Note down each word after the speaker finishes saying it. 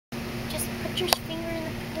teacher's finger in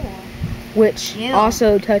the pool. Which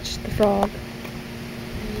also touched the frog.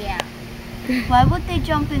 Yeah. Why would they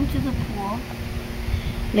jump into the pool?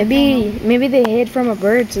 Maybe they hid from a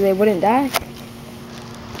bird so they wouldn't die.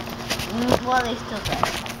 Well, they still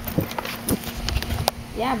died.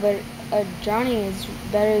 Yeah, but drowning is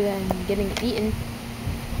better than getting eaten.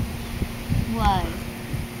 Why?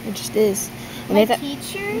 It just is. And My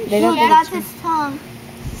teacher, Look, that's his tongue.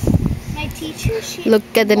 my teacher, she Look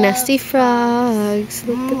at the nasty frogs.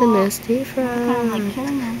 Look at the nasty Kind of like frogs.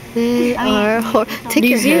 killing him. They are Take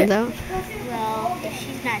your hands out. Well, if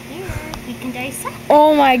she's not here, we can dissect.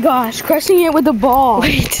 Oh my gosh, crushing it with a ball.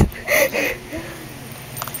 Wait.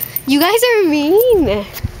 You guys are mean.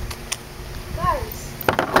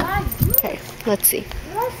 Okay, let's see.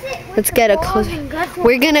 Let's get a closer.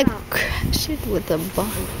 We're gonna crash it with a ball.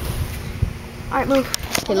 Alright, move.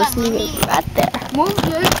 Okay, let's leave it right there. Move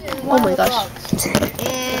yours. Oh my gosh.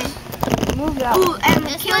 Move that. Ooh, and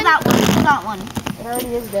kill that one. Kill that one. It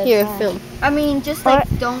already is dead. Here, film. I mean, just like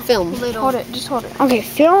don't Film. little. Hold it, just hold it. Okay,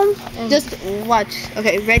 film. Just watch.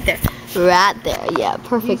 Okay, right there. Right there. Yeah,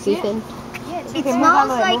 perfect, Ethan. It smells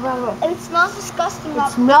like it smells disgusting. It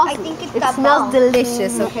smells. I think it's It that smells ball.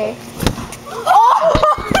 delicious. Okay.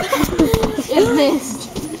 It missed.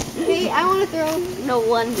 Hey, I want to throw. No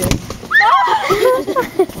wonder.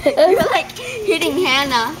 You're like hitting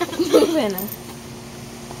Hannah.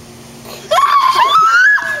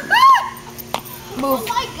 Oh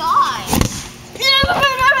my god!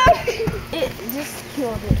 It just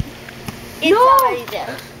killed it. It's already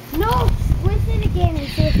dead. No, squish it again and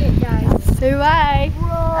see if it dies. Bye.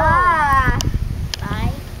 Ah.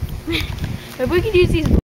 Bye. If we could use these